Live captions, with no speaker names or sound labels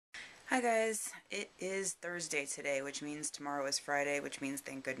Hi guys, it is Thursday today, which means tomorrow is Friday, which means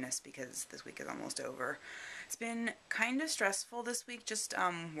thank goodness because this week is almost over. It's been kind of stressful this week, just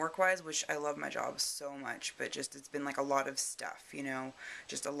work-wise, which I love my job so much, but just it's been like a lot of stuff,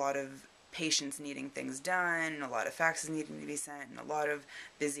 just a lot of patients needing things done, a lot of faxes needing to be sent, and a lot of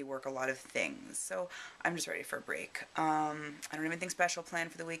busy work, a lot of things. So I'm just ready for a break. I don't have anything special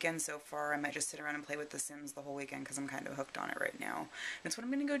planned for the weekend so far. I might just sit around and play with The Sims the whole weekend because I'm kind of hooked on it right now. That's what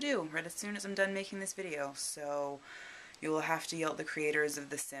I'm going to go do right as soon as I'm done making this video. So you will have to yell at the creators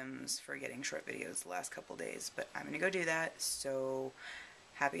of The Sims for getting short videos the last couple days, but I'm going to go do that. So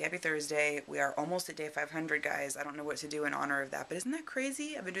happy Thursday. We are almost at day 500, guys. I don't know what to do in honor of that, but isn't that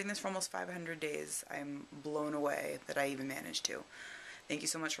crazy? I've been doing this for almost 500 days. I'm blown away that I even managed to. Thank you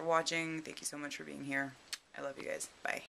so much for watching. Thank you so much for being here. I love you guys. Bye.